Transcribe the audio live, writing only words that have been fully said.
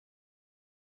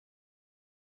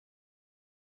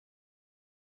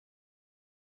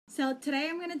So today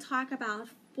I'm going to talk about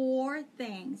 4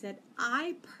 things that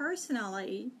I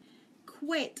personally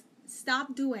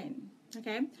stopped doing,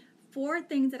 okay? 4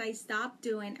 things that I stopped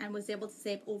doing and was able to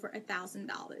save over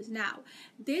 $1,000. Now,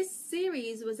 this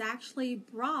series was actually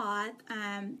brought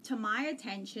to my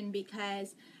attention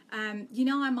because,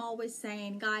 I'm always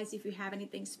saying, guys, if you have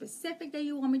anything specific that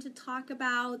you want me to talk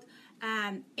about,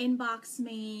 inbox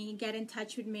me, get in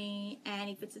touch with me, and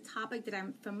if it's a topic that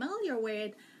I'm familiar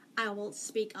with, I will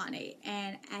speak on it.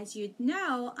 And as you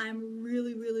know, I'm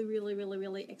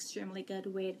really extremely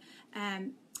good with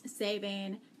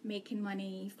saving, making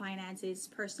money, finances,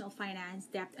 personal finance,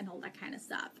 debt, and all that kind of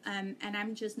stuff. And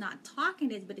I'm just not talking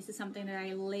this, but this is something that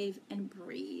I live and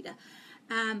breathe.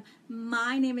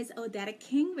 My name is Odetta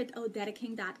King with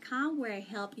OdettaKing.com, where I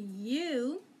help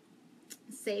you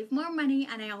save more money,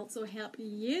 and I also help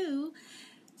you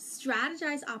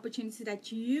strategize opportunities so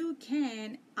that you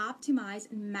can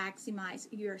optimize and maximize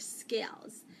your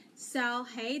skills. So,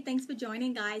 hey, thanks for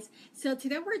joining, guys. So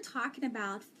today we're talking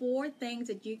about 4 things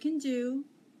that you can do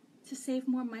to save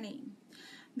more money.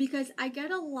 Because I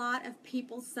get a lot of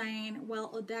people saying, well,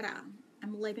 Odetta,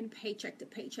 I'm living paycheck to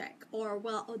paycheck. Or,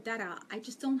 well, Odetta, I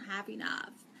just don't have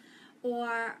enough.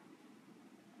 Or,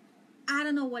 I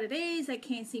don't know what it is, I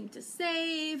can't seem to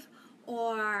save.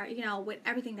 Or, with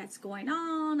everything that's going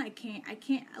on, I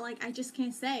just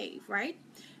can't save, right?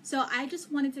 So I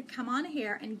just wanted to come on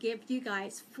here and give you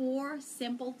guys 4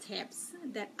 simple tips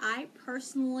that I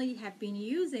personally have been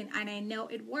using, and I know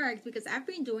it works because I've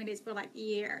been doing this for like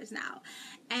years now,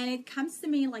 and it comes to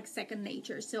me like second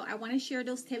nature. So I want to share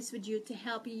those tips with you to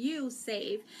help you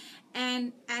save.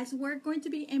 And as we're going to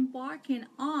be embarking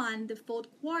on the 4th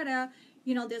quarter,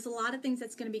 there's a lot of things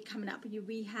that's going to be coming up.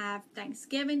 We have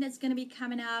Thanksgiving that's going to be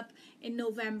coming up in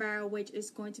November, which is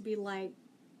going to be like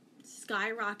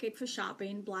skyrocket for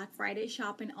shopping. Black Friday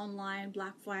shopping online,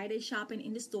 Black Friday shopping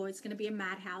in the store. It's going to be a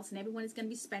madhouse, and everyone is going to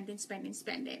be spending.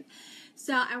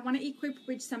 So I want to equip you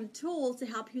with some tools to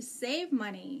help you save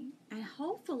money, and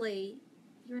hopefully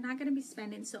you're not going to be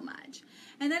spending so much.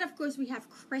 And then, of course, we have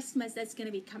Christmas that's going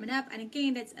to be coming up, and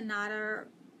again, that's another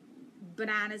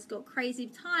bananas go crazy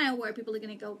time where people are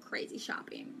going to go crazy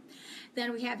shopping.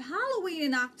 Then we have Halloween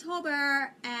in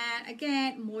October, and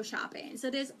again, more shopping.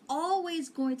 So there's always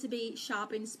going to be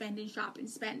shopping, spending.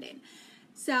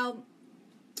 So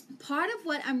part of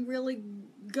what I'm really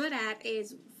good at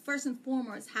is, first and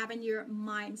foremost, having your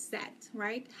mindset,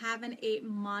 right? Having a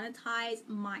monetized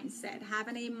mindset,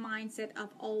 having a mindset of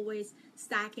always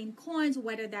stacking coins,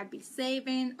 whether that be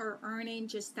saving or earning,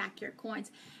 just stack your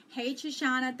coins. Hey,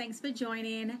 Shoshana, thanks for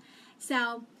joining.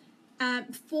 So,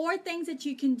 4 things that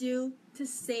you can do to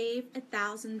save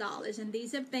 $1,000. And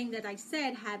these are things that I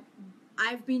said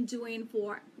I've been doing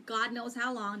for God knows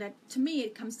how long, that to me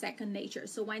it comes second nature.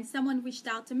 So when someone reached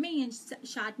out to me and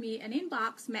shot me an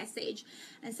inbox message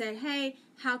and said, hey,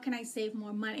 how can I save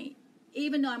more money?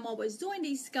 Even though I'm always doing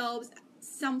these scopes,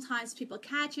 sometimes people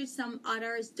catch it, some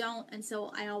others don't, and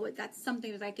so that's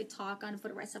something that I could talk on for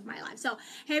the rest of my life. So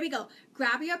here we go.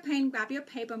 Grab your pen, grab your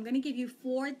paper. I'm going to give you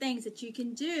 4 things that you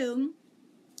can do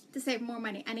to save more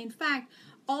money. And in fact,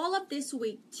 all of this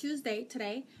week, Tuesday,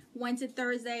 today, Wednesday,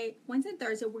 Thursday,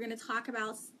 we're going to talk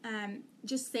about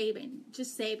just saving,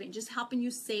 just helping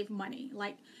you save money.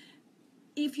 Like,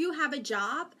 if you have a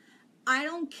job, I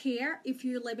don't care if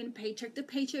you're living paycheck to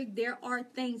paycheck, there are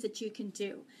things that you can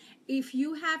do. If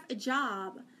you have a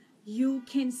job, you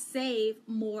can save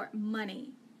more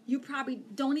money. You probably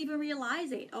don't even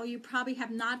realize it, or you probably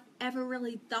have not ever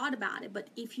really thought about it. But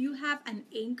if you have an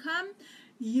income,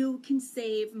 you can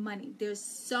save money. There's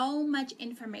so much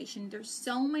information. There's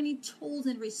so many tools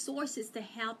and resources to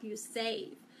help you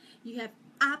save. You have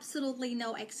absolutely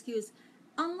no excuse,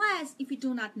 unless if you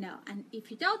do not know. And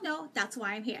if you don't know, that's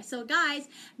why I'm here. So guys,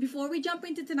 before we jump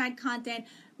into tonight's content,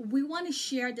 we want to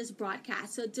share this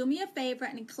broadcast. So do me a favor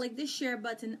and click the share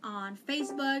button on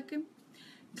Facebook.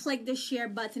 Click the share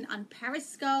button on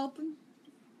Periscope,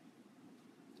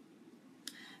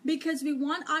 because we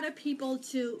want other people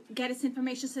to get this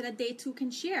information so that they too can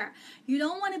share. You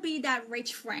don't want to be that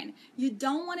rich friend. You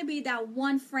don't want to be that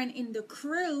one friend in the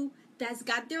crew that's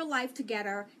got their life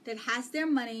together, that has their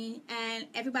money, and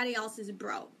everybody else is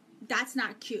broke. That's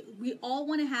not cute. We all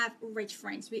want to have rich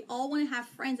friends. We all want to have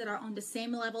friends that are on the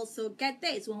same level. So get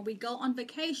this, when we go on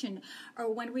vacation,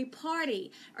 or when we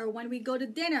party, or when we go to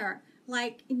dinner,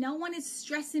 Like, no one is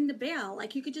stressing the bill.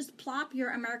 Like, you could just plop your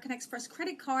American Express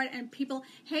credit card and people,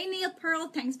 hey, Neil Pearl,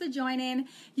 thanks for joining.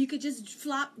 You could just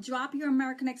drop your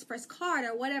American Express card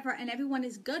or whatever, and everyone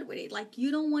is good with it. Like,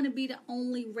 you don't want to be the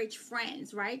only rich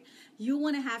friends, right? You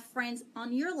want to have friends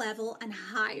on your level and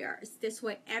higher. This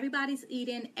way, everybody's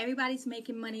eating, everybody's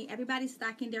making money, everybody's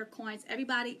stacking their coins,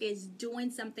 everybody is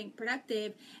doing something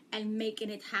productive and making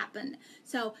it happen.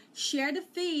 So share the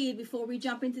feed before we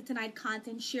jump into tonight's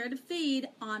content. Share the feed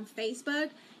on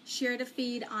Facebook, share the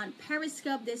feed on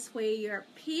Periscope. This way your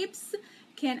peeps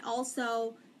can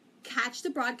also catch the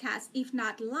broadcast. If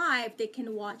not live, they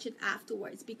can watch it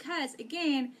afterwards, because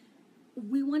again,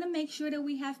 we want to make sure that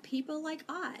we have people like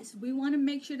us. We want to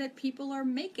make sure that people are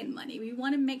making money. We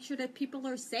want to make sure that people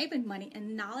are saving money,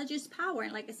 and knowledge is power.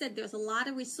 And like I said, there's a lot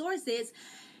of resources.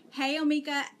 Hey,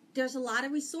 Omika, there's a lot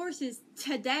of resources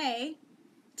today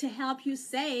to help you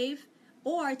save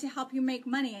or to help you make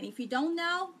money. And if you don't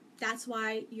know, that's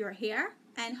why you're here,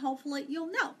 and hopefully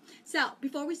you'll know. So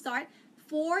before we start,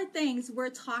 4 things we're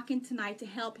talking tonight to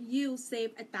help you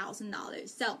save $1,000.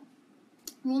 So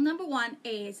rule number 1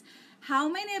 is, how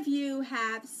many of you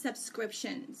have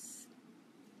subscriptions?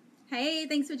 Hey,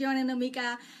 thanks for joining,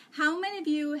 Omika. How many of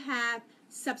you have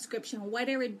subscription,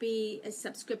 whether it be a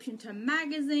subscription to a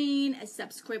magazine, a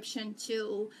subscription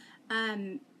to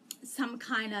some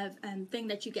kind of thing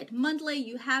that you get monthly?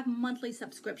 You have monthly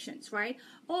subscriptions, right?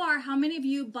 Or how many of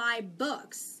you buy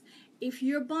books? If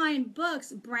you're buying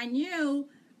books brand new,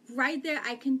 right there,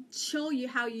 I can show you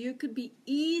how you could be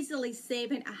easily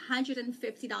saving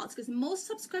 $150, because most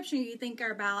subscriptions you think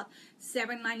are about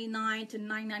 $7.99 to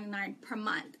 $9.99 per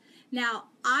month. Now,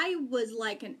 I was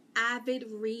like an avid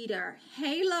reader.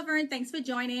 Hey, Laverne, thanks for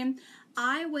joining.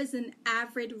 I was an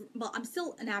avid, well, I'm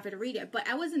still an avid reader, but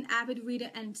I was an avid reader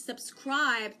and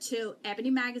subscribed to Ebony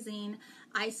Magazine.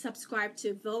 I subscribed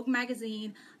to Vogue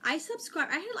Magazine. I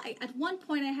had like, at one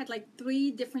point, I had like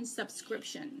 3 different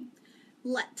subscriptions.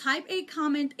 Type a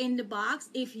comment in the box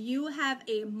if you have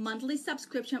a monthly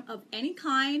subscription of any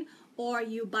kind, or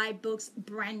you buy books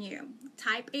brand new.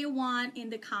 Type a 1 in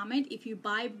the comment if you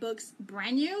buy books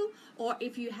brand new, or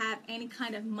if you have any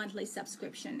kind of monthly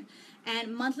subscription.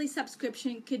 And monthly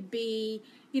subscription could be,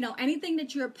 you know, anything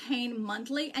that you're paying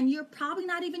monthly and you're probably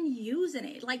not even using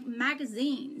it, like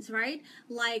magazines, right?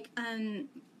 Like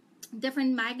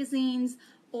different magazines.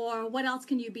 Or what else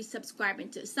can you be subscribing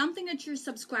to? Something that you're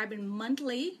subscribing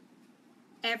monthly,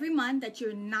 every month, that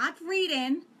you're not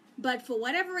reading, but for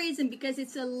whatever reason, because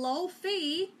it's a low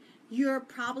fee, you're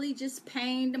probably just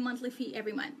paying the monthly fee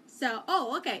every month. So,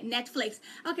 oh, okay, Netflix.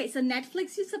 Okay, so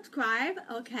Netflix you subscribe.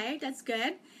 Okay, that's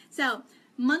good. So,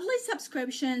 monthly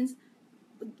subscriptions,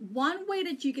 one way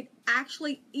that you could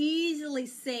actually easily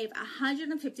save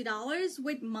 $150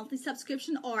 with monthly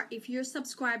subscription, or if you're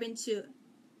subscribing to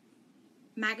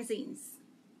magazines.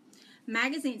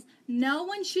 No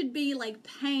one should be like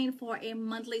paying for a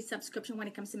monthly subscription when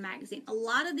it comes to magazine. A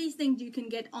lot of these things you can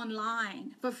get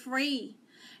online for free.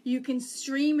 You can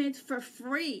stream it for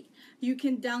free. You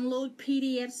can download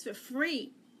PDFs for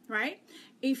free, right?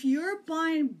 If you're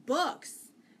buying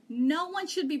books, no one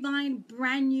should be buying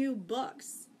brand new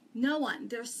books. No one.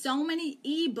 There's so many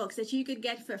ebooks that you could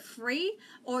get for free,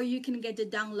 or you can get the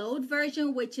download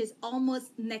version, which is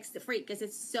almost next to free because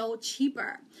it's so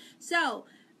cheaper. So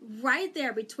right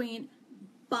there, between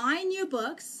buying new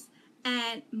books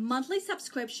and monthly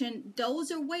subscription,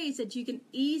 those are ways that you can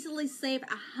easily save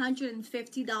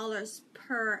 $150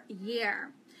 per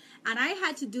year. And I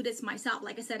had to do this myself.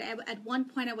 Like I said, at one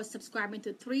point I was subscribing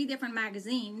to 3 different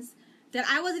magazines that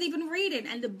I wasn't even reading,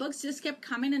 and the books just kept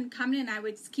coming and coming, and I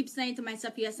would keep saying to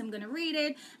myself, yes, I'm going to read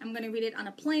it. I'm going to read it on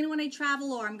a plane when I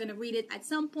travel, or I'm going to read it at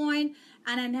some point,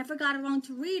 and I never got around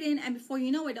to reading, and before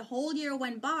you know it, the whole year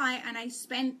went by, and I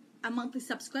spent a monthly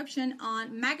subscription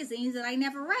on magazines that I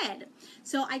never read.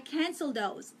 So I canceled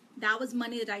those. That was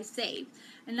money that I saved.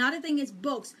 Another thing is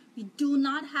books. You do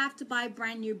not have to buy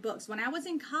brand new books. When I was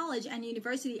in college and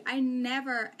university, I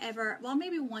never ever, well,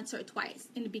 maybe once or twice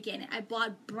in the beginning, I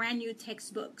bought brand new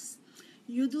textbooks.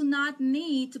 You do not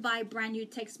need to buy brand new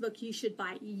textbook. You should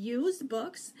buy used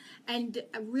books. And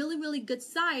a really, really good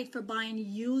site for buying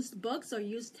used books or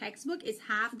used textbook is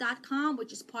half.com,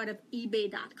 which is part of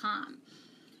ebay.com.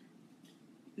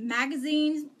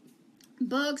 Magazines,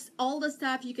 books, all the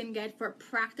stuff you can get for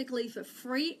practically for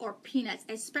free or peanuts,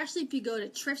 especially if you go to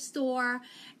thrift store,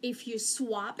 if you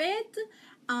swap it.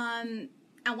 And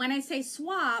when I say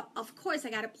swap, of course,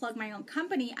 I got to plug my own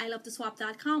company,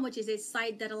 ilovetoswap.com, which is a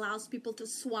site that allows people to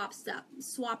swap stuff,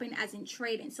 swapping as in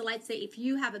trading. So let's say if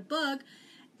you have a book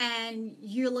and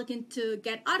you're looking to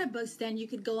get audiobooks, then you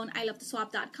could go on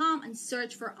ilovetoswap.com and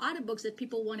search for audiobooks that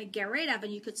people want to get rid of,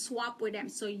 and you could swap with them.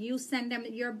 So you send them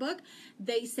your book,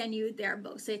 they send you their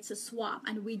book. So it's a swap.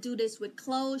 And we do this with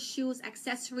clothes, shoes,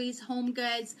 accessories, home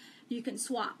goods. You can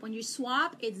swap. When you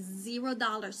swap, it's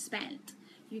 $0 spent.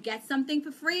 You get something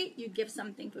for free, you give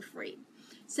something for free.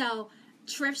 So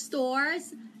thrift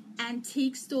stores,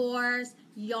 antique stores,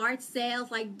 yard sales,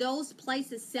 like those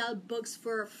places sell books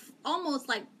for almost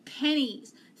like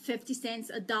pennies, 50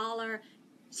 cents, $1.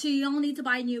 So you don't need to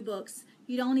buy new books.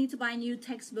 You don't need to buy new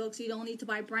textbooks. You don't need to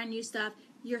buy brand new stuff.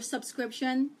 Your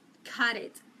subscription, cut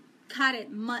it. Cut it.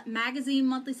 Magazine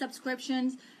monthly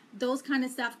subscriptions, those kind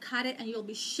of stuff, cut it, and you'll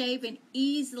be saving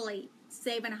easily,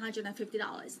 saving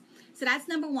 $150. So that's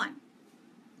number one.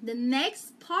 The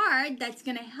next part that's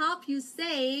going to help you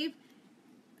save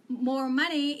more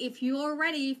money, if you're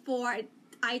ready for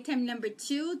item number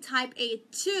 2, type a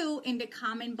 2 in the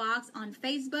comment box on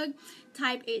Facebook.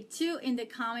 Type a 2 in the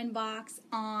comment box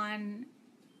on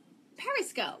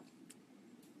Periscope.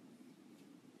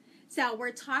 So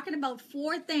we're talking about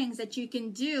 4 things that you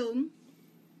can do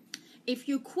if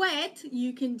you quit,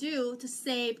 you can do to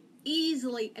save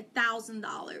easily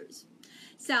 $1,000.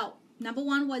 So number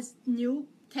 1 was new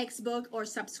textbook or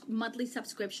monthly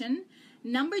subscription.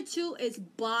 Number 2 is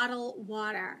bottled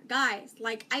water. Guys,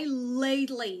 like I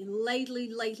lately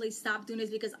stopped doing this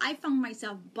because I found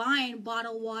myself buying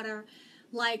bottled water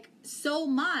like so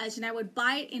much, and I would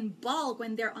buy it in bulk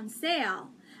when they're on sale.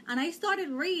 And I started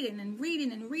reading.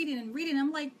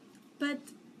 I'm like, but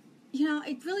you know,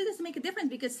 it really doesn't make a difference,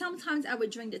 because sometimes I would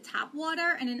drink the tap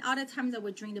water and then other times I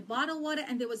would drink the bottled water,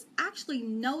 and there was actually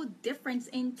no difference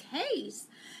in taste.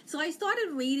 So I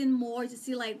started reading more to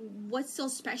see like what's so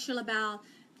special about,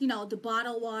 you know, the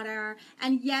bottled water.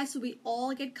 And yes, we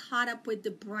all get caught up with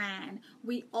the brand.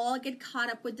 We all get caught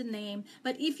up with the name.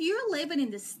 But if you're living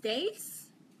in the States,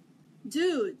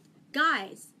 dude,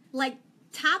 guys, like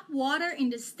tap water in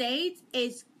the States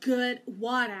is good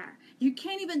water. You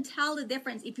can't even tell the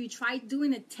difference if you try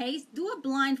doing a taste. Do a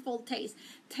blindfold taste.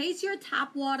 Taste your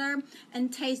tap water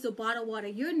and taste the bottled water.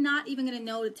 You're not even going to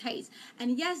know the taste.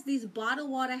 And yes, this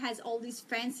bottled water has all these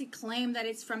fancy claim that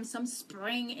it's from some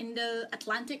spring in the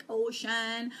Atlantic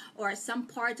Ocean or some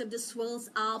parts of the Swiss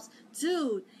Alps.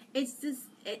 Dude,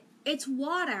 it's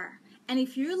water. And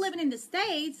if you're living in the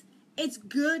States, it's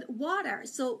good water.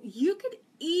 So you could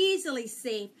easily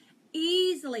save,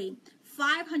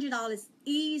 $500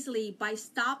 easily by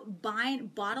stop buying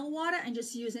bottled water and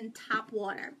just using tap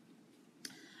water.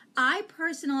 I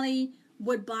personally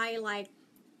would buy like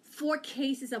 4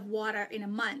 cases of water in a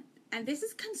month, and this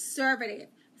is conservative.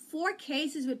 4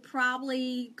 cases would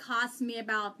probably cost me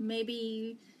about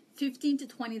maybe $15 to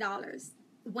 $20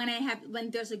 when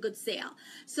there's a good sale.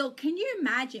 So can you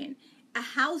imagine a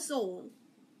household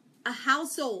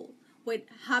with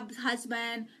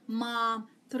husband, mom,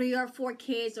 3 or 4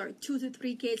 kids, or 2 to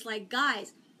 3 kids? Like,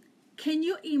 guys, can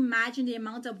you imagine the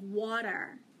amount of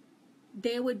water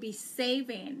they would be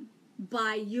saving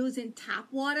by using tap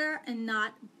water and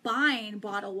not buying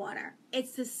bottled water?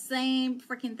 It's the same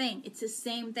freaking thing. It's the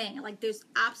same thing. Like, there's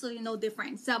absolutely no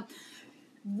difference. So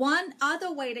one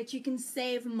other way that you can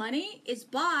save money is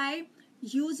by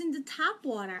using the tap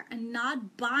water and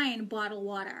not buying bottled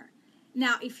water.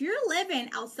 Now, if you're living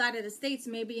outside of the States,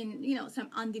 maybe in, you know, some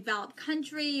undeveloped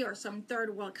country or some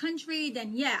third world country,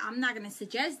 then yeah, I'm not going to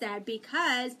suggest that,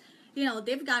 because, you know,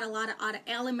 they've got a lot of other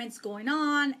elements going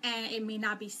on and it may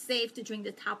not be safe to drink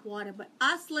the tap water. But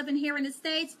us living here in the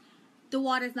States, the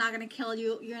water's not going to kill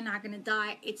you. You're not going to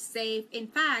die. It's safe. In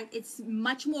fact, it's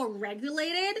much more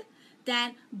regulated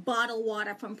than bottled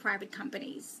water from private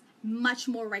companies. Much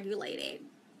more regulated.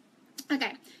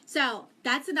 Okay, so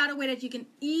that's another way that you can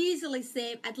easily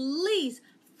save at least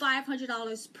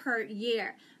 $500 per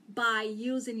year by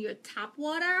using your tap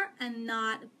water and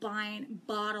not buying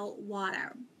bottled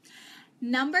water.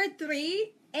 Number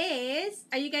 3 is,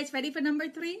 are you guys ready for number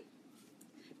 3?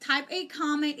 Type a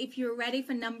comment if you're ready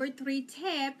for number 3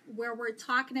 tip, where we're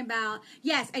talking about,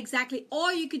 yes, exactly,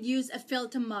 or you could use a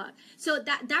filter mug. So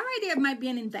that right there might be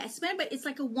an investment, but it's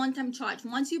like a one-time charge.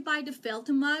 Once you buy the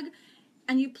filter mug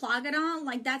and you plug it on,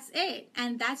 like, that's it.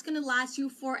 And that's going to last you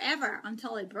forever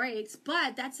until it breaks.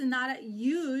 But that's another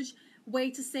huge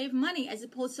way to save money, as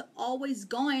opposed to always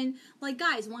going, like,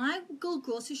 guys, when I go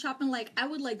grocery shopping, like, I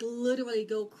would like literally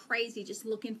go crazy just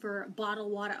looking for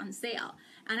bottled water on sale.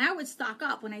 And I would stock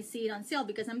up when I see it on sale,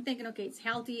 because I'm thinking, okay, it's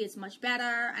healthy, it's much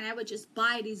better, and I would just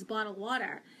buy these bottled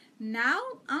water. Now,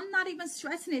 I'm not even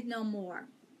stressing it no more.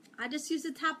 I just use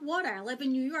the tap water. I live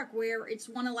in New York, where it's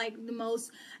one of like the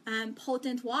most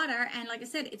potent water, and like I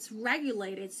said, it's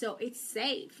regulated, so it's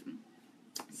safe.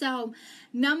 So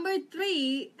number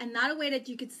 3, another way that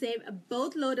you could save a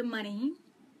boatload of money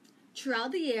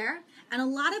throughout the year, and a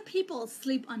lot of people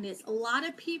sleep on this. A lot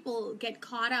of people get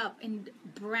caught up in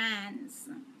brands.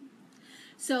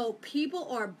 So people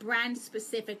are brand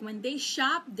specific. When they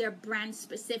shop, they're brand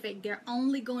specific. They're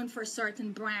only going for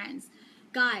certain brands.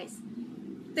 Guys,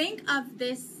 think of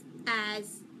this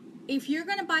as, if you're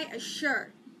going to buy a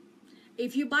shirt,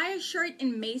 if you buy a shirt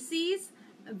in Macy's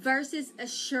versus a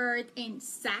shirt in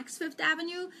Saks Fifth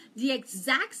Avenue, the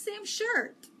exact same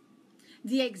shirt,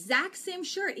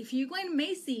 if you go in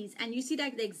Macy's and you see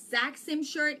that the exact same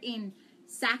shirt in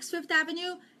Saks Fifth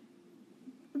Avenue,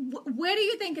 where do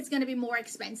you think it's going to be more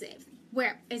expensive?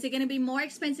 Where? Is it going to be more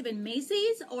expensive in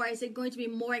Macy's, or is it going to be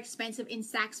more expensive in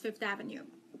Saks Fifth Avenue?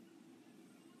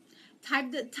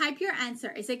 Type your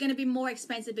answer. Is it going to be more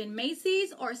expensive in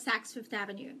Macy's or Saks Fifth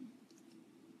Avenue?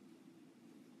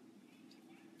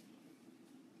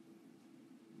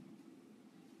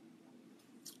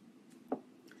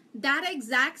 That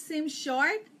exact same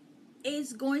shirt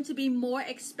is going to be more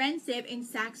expensive in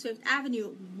Saks Fifth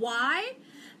Avenue. Why?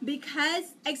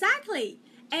 Because, exactly,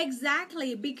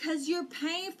 because you're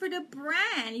paying for the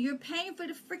brand. You're paying for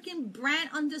the freaking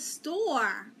brand on the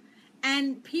store.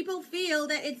 And people feel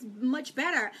that it's much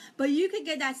better. But you could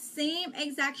get that same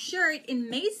exact shirt in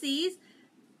Macy's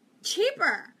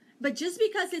cheaper. But just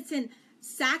because it's in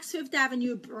Saks Fifth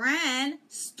Avenue brand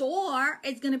store,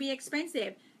 it's going to be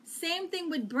expensive. Same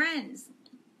thing with brands.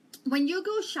 When you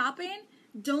go shopping,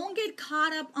 don't get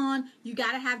caught up on, you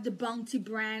got to have the Bounty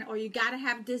brand, or you got to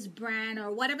have this brand, or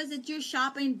whatever that you're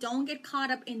shopping. Don't get caught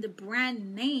up in the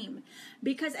brand name,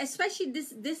 because especially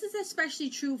this is especially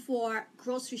true for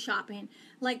grocery shopping.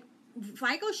 Like, if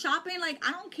I go shopping, like,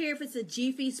 I don't care if it's a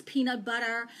Jiffy's peanut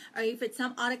butter, or if it's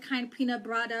some other kind of peanut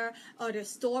butter, or the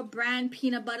store brand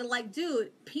peanut butter. Like,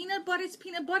 dude, peanut butter is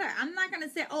peanut butter. I'm not going to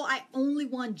say, oh, I only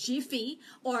want Jiffy,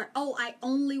 or, oh, I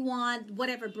only want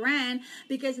whatever brand,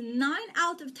 because 9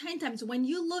 out of 10 times when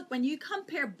you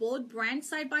compare both brands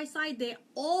side by side, they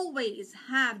always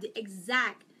have the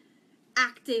exact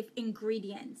active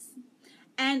ingredients.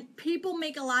 And people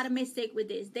make a lot of mistake with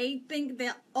this. They think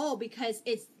that, oh, because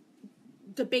it's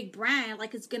the big brand,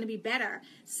 like it's going to be better.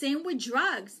 Same with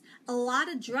drugs. A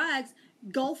lot of drugs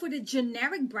go for the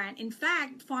generic brand. In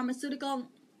fact,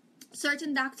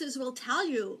 certain doctors will tell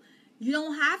you, you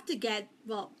don't have to get,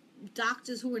 well,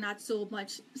 doctors who are not so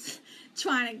much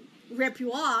trying to rip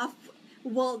you off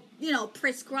will,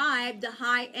 prescribe the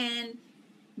high-end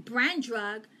brand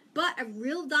drug. But a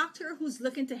real doctor who's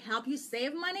looking to help you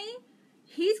save money,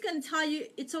 he's going to tell you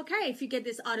it's okay if you get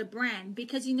this other brand,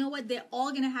 because you know what? They're all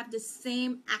going to have the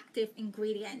same active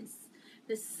ingredients.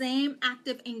 The same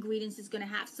active ingredients is going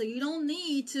to have. So you don't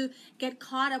need to get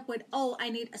caught up with, oh, I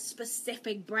need a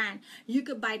specific brand. You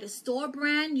could buy the store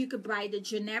brand. You could buy the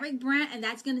generic brand, and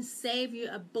that's going to save you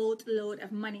a boatload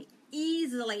of money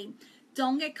easily.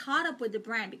 Don't get caught up with the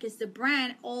brand, because the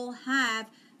brand all have,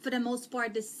 for the most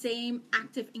part, the same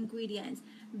active ingredients.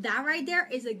 That right there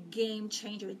is a game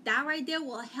changer. That right there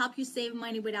will help you save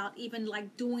money without even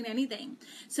like doing anything.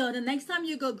 So the next time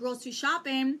you go grocery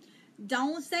shopping,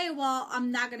 don't say, well, I'm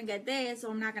not going to get this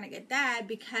or I'm not going to get that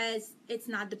because it's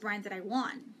not the brand that I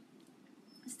want.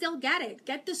 Still get it.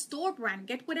 Get the store brand.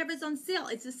 Get whatever's on sale.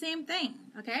 It's the same thing.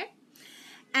 Okay?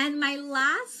 And my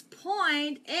last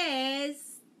point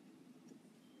is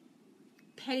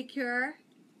pedicure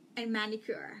and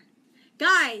manicure.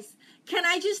 Guys, can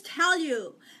I just tell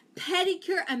you,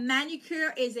 pedicure and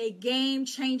manicure is a game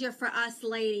changer for us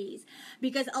ladies,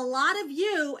 because a lot of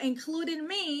you, including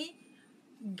me,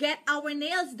 get our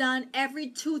nails done every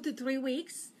 2 to 3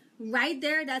 weeks. Right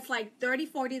there, that's like $30,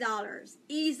 $40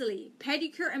 easily.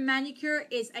 Pedicure and manicure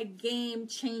is a game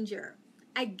changer.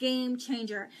 A game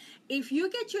changer. If you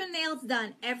get your nails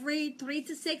done every 3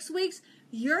 to 6 weeks,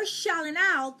 you're shelling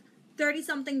out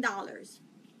 $30-something.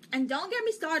 And don't get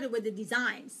me started with the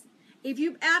designs. If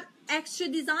you add extra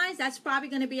designs, that's probably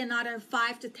going to be another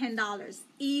 $5 to $10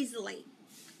 easily.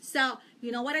 So,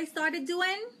 you know what I started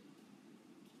doing?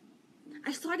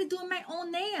 I started doing my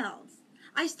own nails.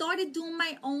 I started doing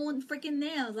my own freaking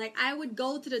nails. Like, I would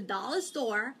go to the dollar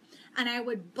store and I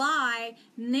would buy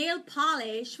nail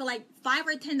polish for like $5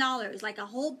 or $10, like a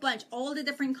whole bunch, all the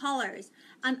different colors.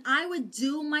 And I would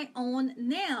do my own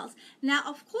nails. Now,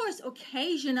 of course,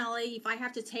 occasionally, if I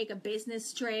have to take a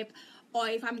business trip or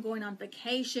if I'm going on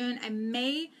vacation, I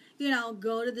may,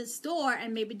 go to the store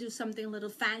and maybe do something a little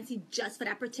fancy just for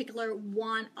that particular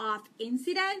one-off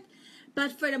incident.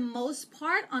 But for the most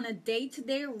part, on a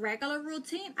day-to-day regular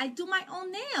routine, I do my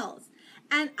own nails.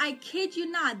 And I kid you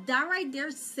not, that right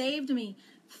there saved me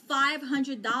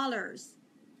 $500.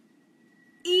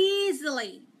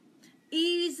 Easily.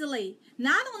 Easily.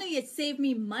 Not only it saved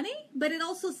me money, but it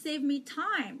also saved me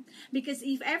time. Because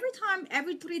if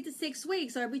every 3 to 6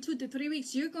 weeks or every 2 to 3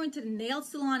 weeks, you're going to the nail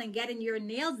salon and getting your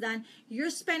nails done, you're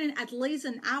spending at least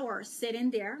an hour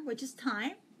sitting there, which is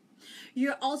time.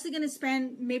 You're also going to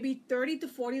spend maybe $30 to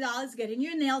 $40 getting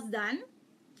your nails done.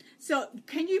 So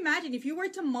can you imagine if you were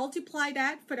to multiply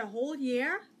that for the whole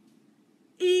year?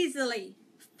 Easily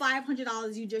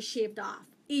 $500 you just shaved off.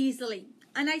 Easily.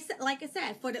 And like I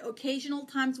said, for the occasional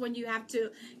times when you have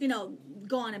to,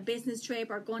 go on a business trip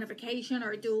or go on a vacation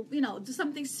or do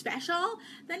something special,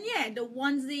 then yeah, the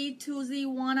onesie, twosie,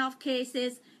 one-off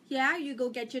cases, yeah, you go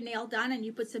get your nail done and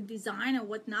you put some design or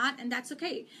whatnot, and that's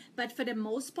okay. But for the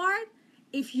most part,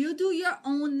 if you do your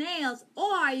own nails,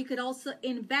 or you could also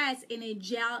invest in a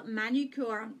gel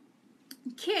manicure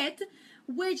kit,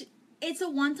 which it's a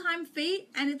one-time fee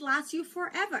and it lasts you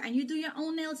forever, and you do your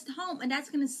own nails at home, and that's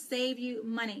going to save you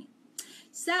money.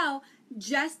 So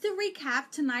just to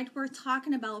recap, tonight we're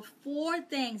talking about 4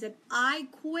 things that I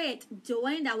quit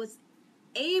doing that was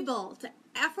able to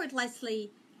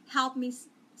effortlessly help me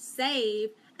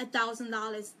save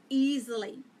 $1,000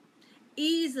 easily.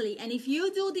 And if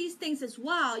you do these things as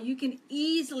well, you can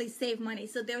easily save money.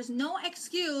 So there's no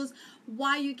excuse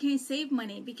why you can't save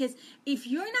money, because if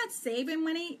you're not saving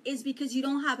money, it's because you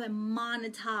don't have a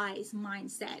monetized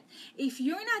mindset. If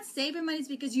you're not saving money, it's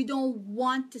because you don't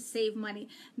want to save money.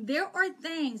 There are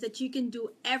things that you can do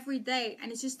every day,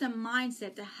 and it's just a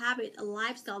mindset, a habit, a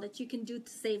lifestyle that you can do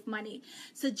to save money.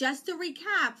 So just to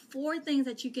recap, 4 things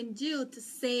that you can do to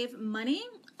save money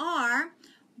are: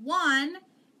 1,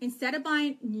 instead of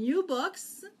buying new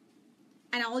books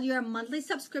and all your monthly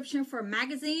subscription for a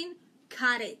magazine,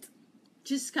 cut it.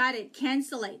 Just cut it.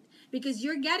 Cancel it. Because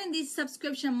you're getting this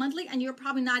subscription monthly and you're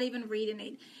probably not even reading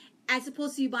it. As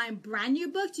opposed to you buying brand new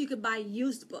books, you could buy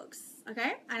used books.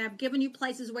 Okay? And I've given you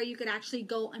places where you could actually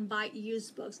go and buy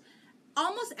used books.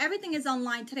 Almost everything is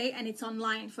online today, and it's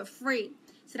online for free.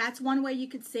 So that's one way you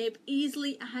could save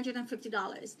easily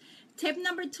 $150. Tip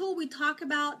number 2, we talk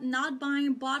about not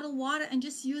buying bottled water and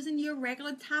just using your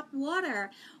regular tap water.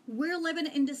 We're living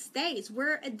in the States.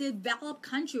 We're a developed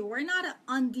country. We're not an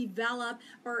undeveloped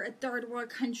or a third world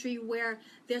country where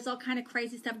there's all kind of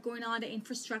crazy stuff going on. The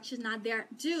infrastructure's not there.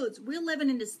 Dudes, we're living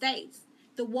in the States.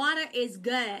 The water is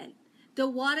good. The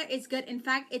water is good. In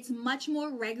fact, it's much more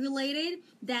regulated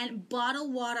than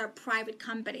bottled water private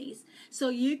companies. So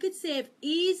you could save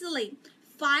easily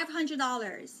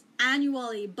 $500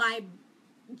 annually by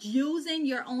using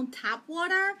your own tap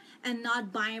water and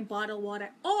not buying bottled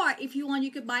water. Or if you want,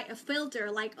 you could buy a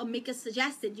filter like Amika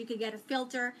suggested. You could get a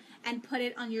filter and put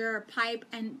it on your pipe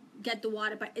and get the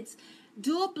water. But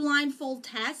do a blindfold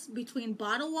test between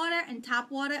bottled water and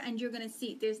tap water, and you're going to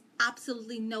see there's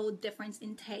absolutely no difference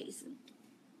in taste.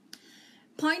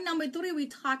 Point number 3, we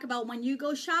talk about when you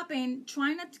go shopping,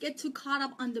 try not to get too caught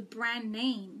up on the brand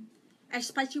name,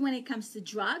 especially when it comes to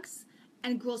drugs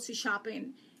and grocery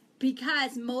shopping,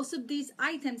 because most of these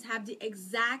items have the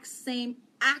exact same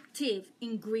active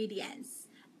ingredient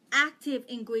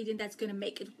that's going to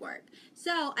make it work.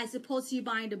 So as opposed to you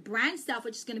buying the brand stuff,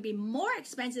 which is going to be more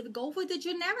expensive, go for the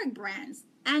generic brands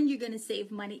and you're going to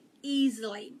save money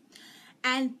easily.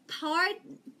 And point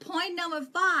number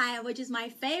 5, which is my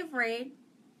favorite,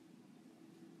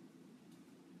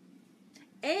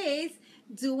 is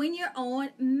doing your own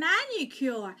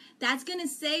manicure. That's going to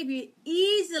save you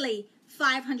easily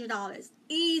 $500.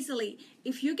 Easily.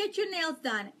 If you get your nails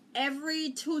done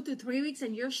every 2 to 3 weeks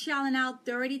and you're shelling out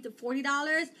 $30 to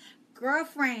 $40,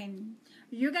 girlfriend,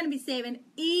 you're going to be saving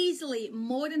easily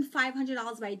more than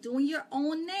 $500 by doing your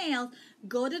own nails.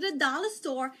 Go to the dollar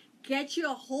store, get you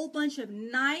a whole bunch of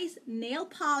nice nail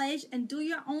polish and do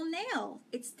your own nails.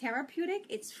 It's therapeutic.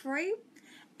 It's free.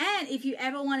 And if you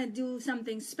ever want to do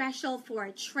something special for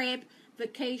a trip,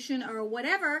 vacation, or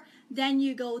whatever, then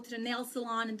you go to the nail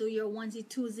salon and do your onesie,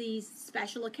 twosies,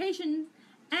 special occasions,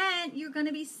 and you're going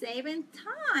to be saving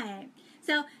time.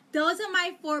 So those are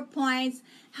my 4 points.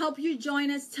 Hope you join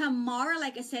us tomorrow.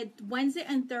 Like I said, Wednesday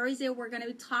and Thursday, we're going to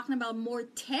be talking about more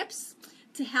tips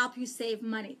to help you save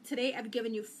money. Today, I've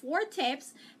given you 4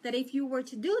 tips that if you were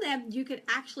to do them, you could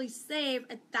actually save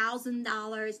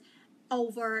 $1,000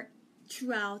 over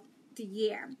throughout the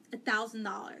year.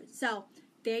 $1,000. So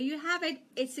there you have it.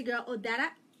 It's your girl Odetta,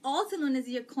 also known as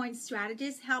your coin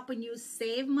strategist, helping you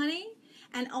save money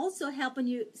and also helping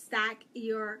you stack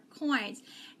your coins.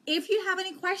 If you have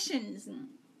any questions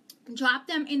drop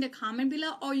them in the comment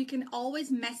below, or you can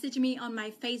always message me on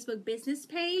my Facebook business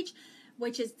page,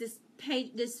 which is this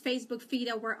page, this Facebook feed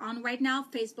that we're on right now,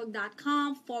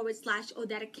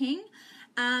 facebook.com/Odetta King.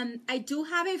 I do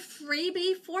have a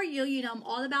freebie for you. You know, I'm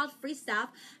all about free stuff.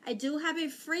 I do have a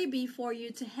freebie for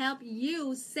you to help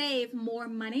you save more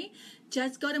money.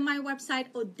 Just go to my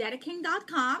website,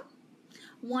 odettaking.com.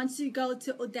 Once you go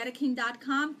to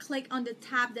odettaking.com, click on the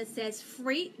tab that says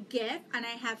free gift, and I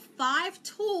have 5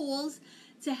 tools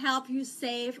to help you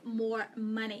save more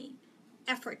money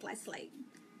effortlessly.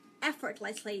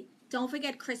 Don't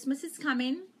forget, Christmas is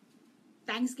coming,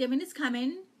 Thanksgiving is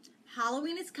coming,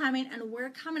 Halloween is coming, and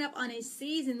we're coming up on a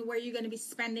season where you're going to be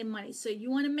spending money. So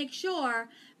you want to make sure,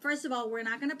 first of all, we're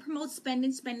not going to promote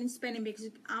spending because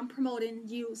I'm promoting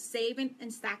you saving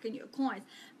and stacking your coins.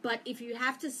 But if you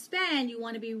have to spend, you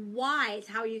want to be wise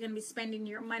how you're going to be spending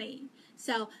your money.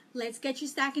 So let's get you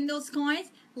stacking those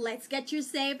coins. Let's get you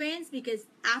savings, because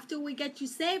after we get you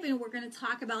saving, we're going to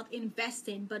talk about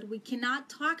investing. But we cannot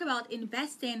talk about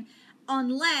investing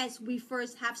unless we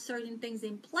first have certain things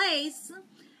in place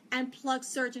and plug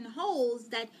certain holes,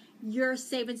 that your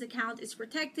savings account is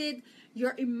protected,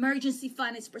 your emergency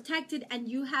fund is protected, and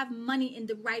you have money in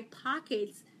the right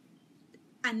pockets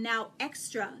and now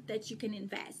extra that you can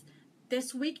invest.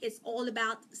 This week is all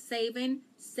about saving.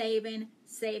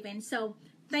 So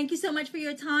thank you so much for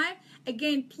your time.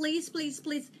 Again, please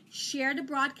share the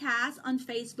broadcast on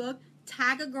Facebook.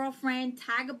 Tag a girlfriend,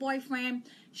 tag a boyfriend,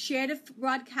 share the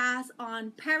broadcast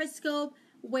on Periscope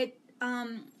with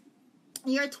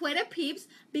your Twitter peeps,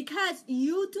 because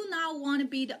you do not want to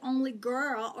be the only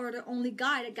girl or the only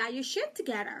guy that got your shit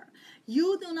together.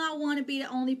 You do not want to be the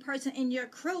only person in your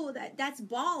crew that's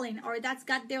balling, or that's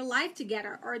got their life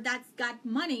together, or that's got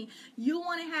money. You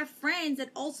want to have friends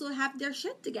that also have their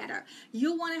shit together.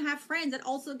 You want to have friends that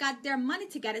also got their money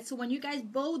together. So when you guys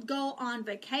both go on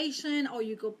vacation, or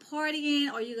you go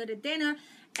partying, or you go to dinner,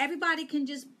 everybody can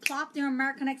just plop their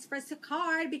American Express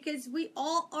card, because we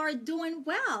all are doing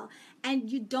well.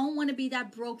 And you don't want to be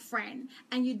that broke friend.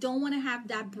 And you don't want to have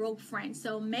that broke friend.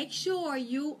 So make sure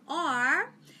you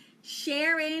are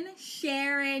sharing.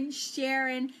 Share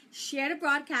the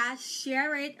broadcast.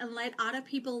 Share it and let other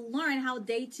people learn how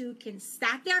they too can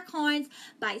stack their coins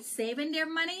by saving their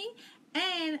money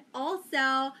and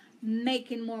also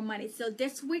making more money. So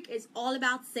this week is all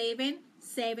about saving.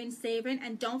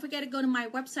 And don't forget to go to my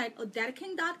website,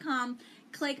 odettaking.com.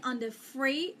 Click on the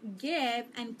free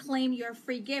gift and claim your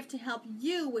free gift to help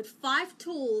you with 5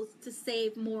 tools to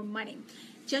save more money.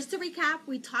 Just to recap,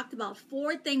 we talked about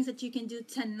 4 things that you can do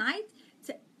tonight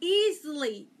to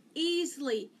easily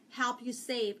help you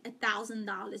save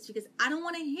 $1,000, because I don't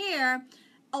want to hear,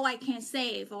 oh, I can't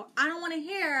save, or I don't want to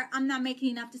hear I'm not making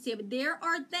enough to save. There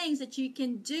are things that you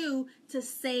can do to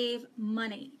save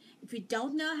money. If you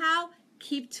don't know how,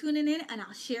 keep tuning in, and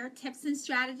I'll share tips and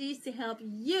strategies to help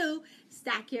you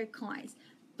stack your coins.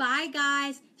 Bye,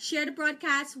 guys. Share the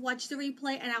broadcast, watch the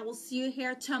replay, and I will see you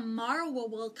here tomorrow, where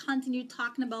we'll continue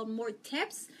talking about more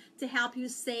tips to help you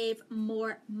save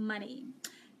more money.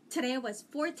 Today was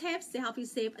 4 tips to help you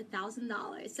save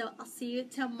 $1,000. So I'll see you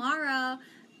tomorrow.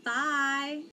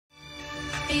 Bye.